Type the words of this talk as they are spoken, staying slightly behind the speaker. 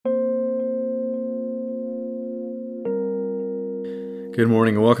Good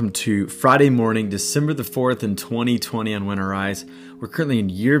morning and welcome to Friday morning, December the 4th in 2020 on When I Rise. We're currently in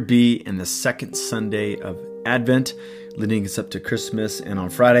Year B and the second Sunday of Advent, leading us up to Christmas. And on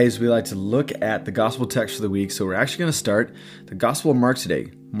Fridays, we like to look at the gospel text for the week. So we're actually going to start the Gospel of Mark today,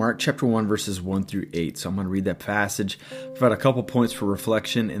 Mark chapter 1, verses 1 through 8. So I'm going to read that passage, provide a couple points for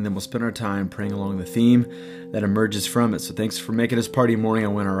reflection, and then we'll spend our time praying along the theme that emerges from it. So thanks for making this party morning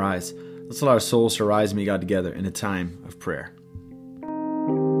on When I Rise. Let's allow our souls to rise and meet God together in a time of prayer.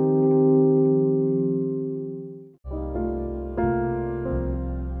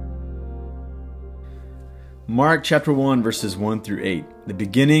 Mark chapter 1, verses 1 through 8, the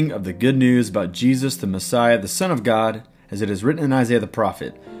beginning of the good news about Jesus, the Messiah, the Son of God, as it is written in Isaiah the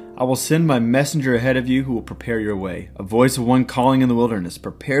prophet. I will send my messenger ahead of you who will prepare your way, a voice of one calling in the wilderness,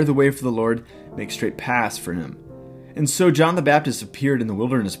 prepare the way for the Lord, make straight paths for him. And so John the Baptist appeared in the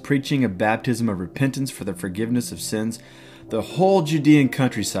wilderness, preaching a baptism of repentance for the forgiveness of sins. The whole Judean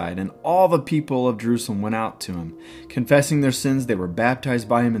countryside and all the people of Jerusalem went out to him. Confessing their sins, they were baptized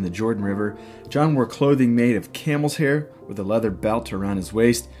by him in the Jordan River. John wore clothing made of camel's hair with a leather belt around his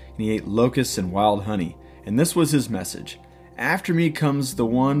waist, and he ate locusts and wild honey. And this was his message: After me comes the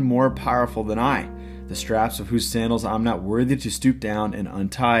one more powerful than I, the straps of whose sandals I'm not worthy to stoop down and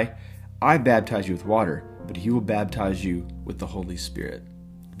untie. I baptize you with water, but he will baptize you with the Holy Spirit.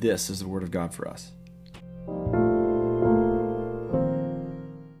 This is the word of God for us.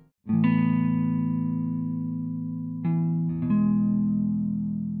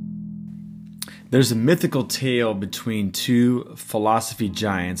 There's a mythical tale between two philosophy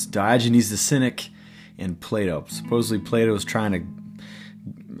giants, Diogenes the Cynic and Plato. Supposedly Plato was trying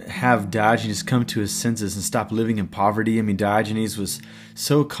to have Diogenes come to his senses and stop living in poverty. I mean, Diogenes was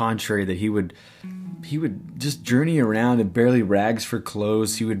so contrary that he would just journey around in barely rags for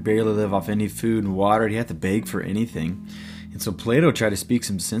clothes. He would barely live off any food and water. He'd have to beg for anything. And so Plato tried to speak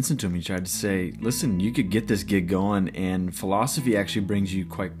some sense into him. He tried to say, listen, you could get this gig going, and philosophy actually brings you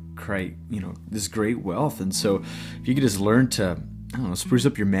this great wealth. And so if you could just learn to, spruce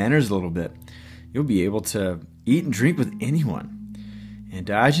up your manners a little bit, you'll be able to eat and drink with anyone. And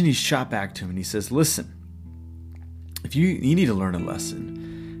Diogenes shot back to him and he says, listen, if you need to learn a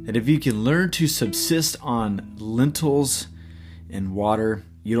lesson, that if you can learn to subsist on lentils and water,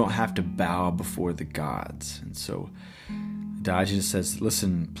 you don't have to bow before the gods. And so Diogenes says,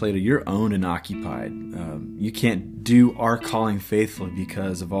 listen, Plato, you're owned and occupied. You can't do our calling faithfully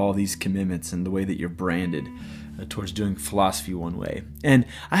because of all these commitments and the way that you're branded towards doing philosophy one way. And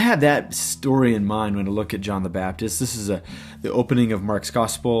I have that story in mind when I look at John the Baptist. This is the opening of Mark's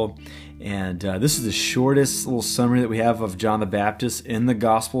Gospel, and this is the shortest little summary that we have of John the Baptist in the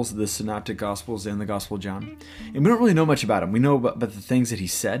Gospels, the Synoptic Gospels and the Gospel of John. And we don't really know much about him. We know about the things that he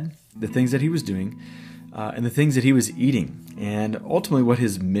said, the things that he was doing, and the things that he was eating, and ultimately what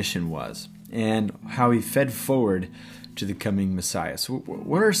his mission was, and how he fed forward to the coming Messiah. So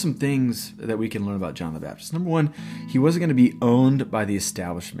what are some things that we can learn about John the Baptist? Number one, he wasn't going to be owned by the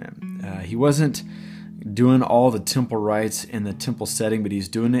establishment. He wasn't doing all the temple rites in the temple setting, but he's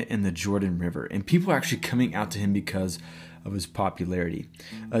doing it in the Jordan River. And people are actually coming out to him because of his popularity.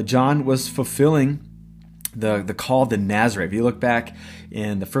 John was fulfilling the call to Nazarite. If you look back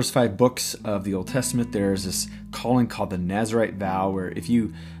in the first 5 books of the Old Testament, there's this calling called the Nazarite vow, where if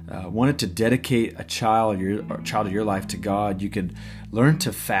you wanted to dedicate a child of your life to God, you could learn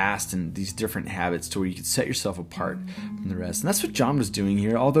to fast and these different habits to where you could set yourself apart from the rest. And that's what John was doing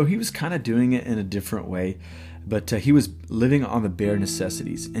here, although he was kind of doing it in a different way. But he was living on the bare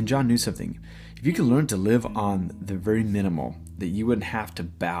necessities. And John knew something. If you could learn to live on the very minimal, that you wouldn't have to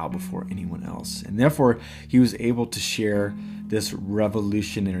bow before anyone else. And therefore, he was able to share this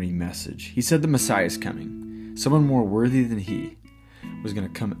revolutionary message. He said the Messiah is coming. Someone more worthy than he was going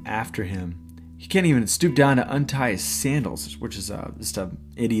to come after him. He can't even stoop down to untie his sandals, which is just an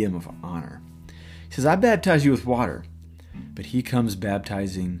idiom of honor. He says, I baptize you with water, but he comes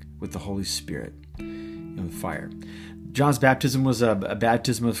baptizing with the Holy Spirit and with fire. John's baptism was a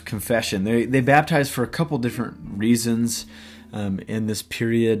baptism of confession. They baptized for a couple different reasons in this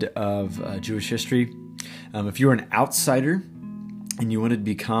period of Jewish history. If you were an outsider and you wanted to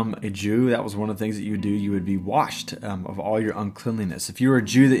become a Jew, that was one of the things that you would do. You would be washed of all your uncleanliness. If you were a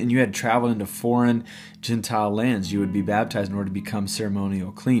Jew and you had traveled into foreign Gentile lands, you would be baptized in order to become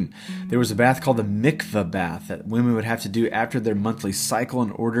ceremonial clean. There was a bath called the mikveh bath that women would have to do after their monthly cycle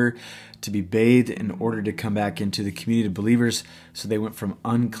in order to be bathed, in order to come back into the community of believers. So they went from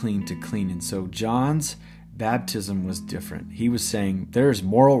unclean to clean. And so John's baptism was different. He was saying there's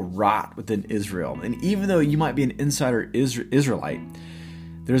moral rot within Israel. And even though you might be an insider Israelite,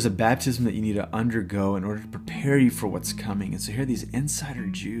 There's a baptism that you need to undergo in order to prepare you for what's coming. And so here are these insider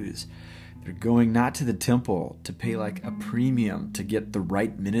Jews. They're going not to the temple to pay like a premium to get the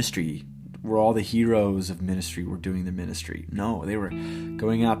right ministry, where all the heroes of ministry were doing the ministry. No, they were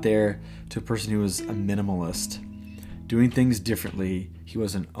going out there to a person who was a minimalist, doing things differently. He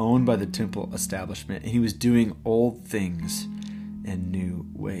wasn't owned by the temple establishment, and he was doing old things in new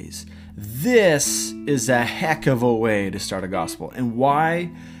ways. This is a heck of a way to start a gospel. And why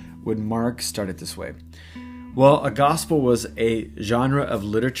would Mark start it this way? Well, a gospel was a genre of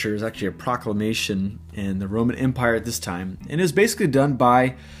literature. It was actually a proclamation in the Roman Empire at this time. And it was basically done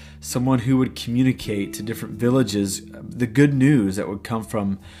by someone who would communicate to different villages the good news that would come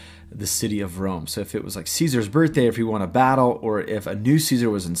from the city of Rome. So if it was like Caesar's birthday, if he won a battle, or if a new Caesar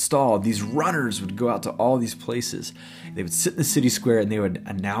was installed, these runners would go out to all these places. They would sit in the city square and they would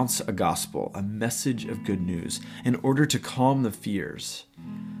announce a gospel, a message of good news, in order to calm the fears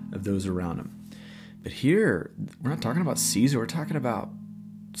of those around them. But here, we're not talking about Caesar. We're talking about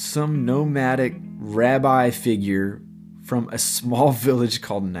some nomadic rabbi figure from a small village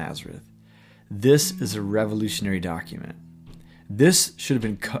called Nazareth. This is a revolutionary document. This should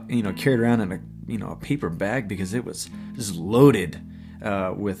have been, carried around in a paper bag, because it was just loaded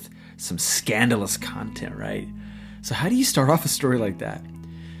with some scandalous content, right? So how do you start off a story like that?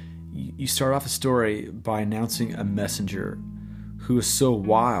 You start off a story by announcing a messenger who is so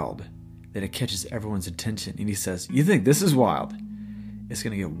wild that it catches everyone's attention. And he says, you think this is wild? It's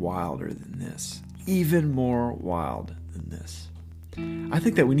going to get wilder than this. Even more wild than this. I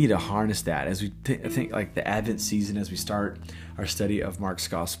think that we need to harness that as we think like the Advent season, as we start our study of Mark's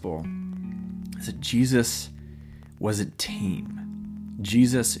Gospel, is that Jesus wasn't tame.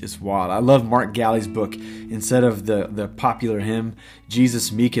 Jesus is wild. I love Mark Galli's book. Instead of the popular hymn,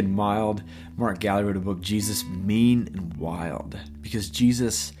 Jesus Meek and Mild, Mark Galli wrote a book, Jesus Mean and Wild, because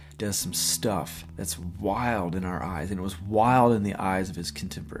Jesus does some stuff that's wild in our eyes, and it was wild in the eyes of his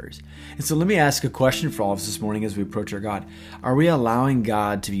contemporaries. And so let me ask a question for all of us this morning as we approach our God. Are we allowing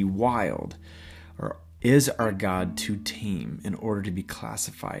God to be wild, or is our God too tame in order to be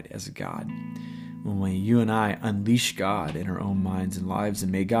classified as a God? When you and I unleash God in our own minds and lives,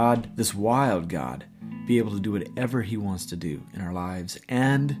 and may God, this wild God, be able to do whatever he wants to do in our lives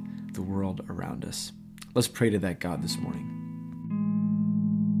and the world around us. Let's pray to that God this morning.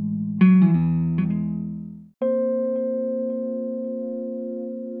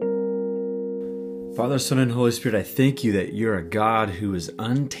 Father, Son, and Holy Spirit, I thank you that you're a God who is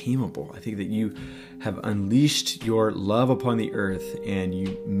untamable. I think that you have unleashed your love upon the earth, and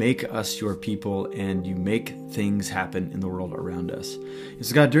you make us your people, and you make things happen in the world around us. And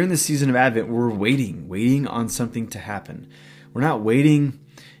so God, during this season of Advent, we're waiting on something to happen. We're not waiting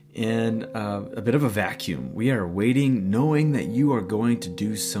in a bit of a vacuum. We are waiting knowing that you are going to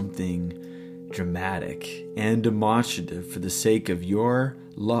do something dramatic and demonstrative for the sake of your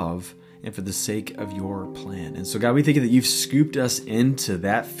love and for the sake of your plan. And so God, we thank you that you've scooped us into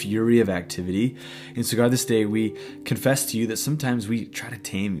that fury of activity. And so God, this day we confess to you that sometimes we try to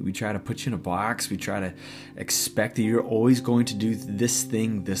tame you. We try to put you in a box. We try to expect that you're always going to do this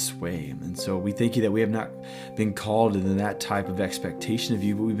thing this way. And so we thank you that we have not been called in that type of expectation of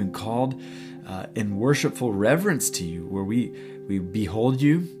you, but we've been called in worshipful reverence to you, where we behold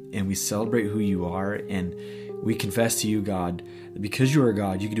you and we celebrate who you are, and we confess to you, God, that because you are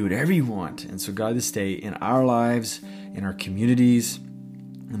God, you can do whatever you want. And so God, this day, in our lives, in our communities,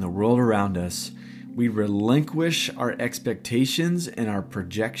 in the world around us, we relinquish our expectations and our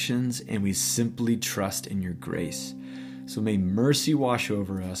projections, and we simply trust in your grace. So may mercy wash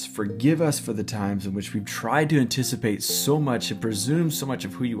over us. Forgive us for the times in which we've tried to anticipate so much and presume so much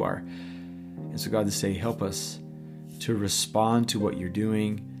of who you are. And so God, this day, help us to respond to what you're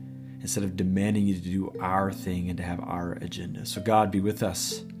doing, instead of demanding you to do our thing and to have our agenda. So God, be with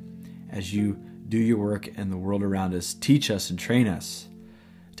us as you do your work in the world around us. Teach us and train us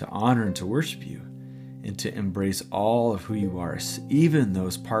to honor and to worship you, and to embrace all of who you are, even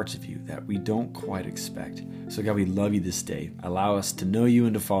those parts of you that we don't quite expect. So God, we love you this day. Allow us to know you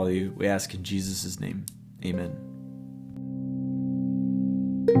and to follow you. We ask in Jesus' name. Amen.